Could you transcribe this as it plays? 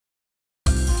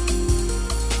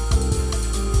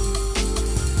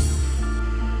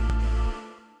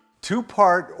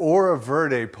Two-part ora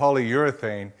Verde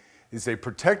polyurethane is a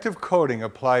protective coating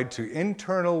applied to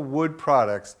internal wood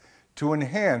products to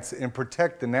enhance and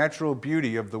protect the natural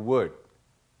beauty of the wood.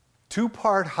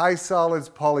 Two-part high solids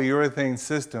polyurethane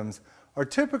systems are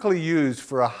typically used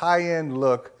for a high-end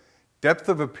look, depth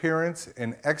of appearance,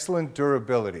 and excellent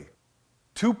durability.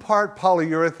 Two-part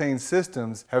polyurethane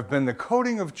systems have been the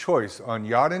coating of choice on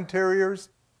yacht interiors,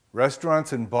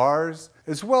 restaurants and bars,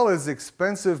 as well as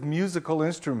expensive musical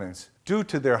instruments due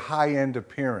to their high-end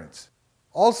appearance.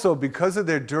 Also, because of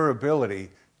their durability,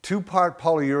 two-part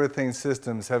polyurethane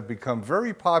systems have become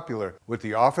very popular with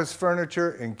the office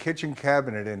furniture and kitchen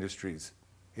cabinet industries.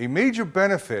 A major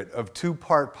benefit of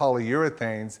two-part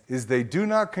polyurethanes is they do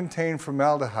not contain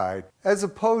formaldehyde as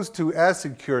opposed to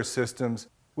acid cure systems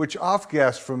which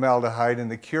off-gas formaldehyde in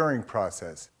the curing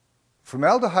process.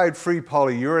 Formaldehyde-free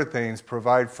polyurethanes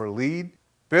provide for LEED,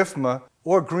 BIFMA,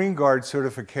 or Green Guard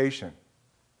certification.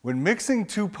 When mixing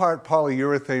two-part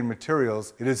polyurethane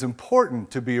materials, it is important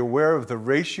to be aware of the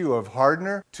ratio of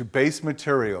hardener to base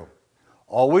material.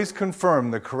 Always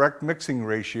confirm the correct mixing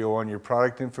ratio on your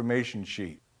product information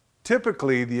sheet.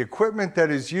 Typically, the equipment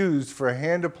that is used for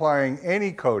hand applying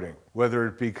any coating, whether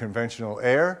it be conventional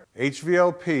air,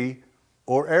 HVLP,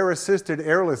 or air-assisted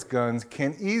airless guns,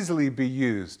 can easily be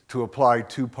used to apply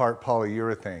two-part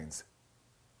polyurethanes.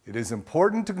 It is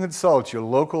important to consult your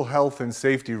local health and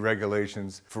safety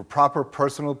regulations for proper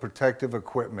personal protective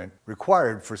equipment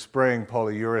required for spraying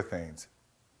polyurethanes.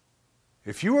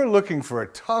 If you are looking for a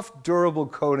tough, durable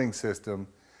coating system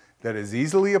that is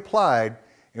easily applied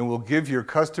and will give your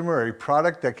customer a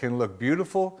product that can look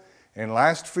beautiful and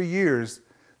last for years,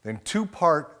 then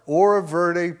two-part ora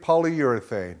Verde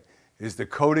polyurethane is the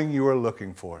coating you are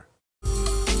looking for.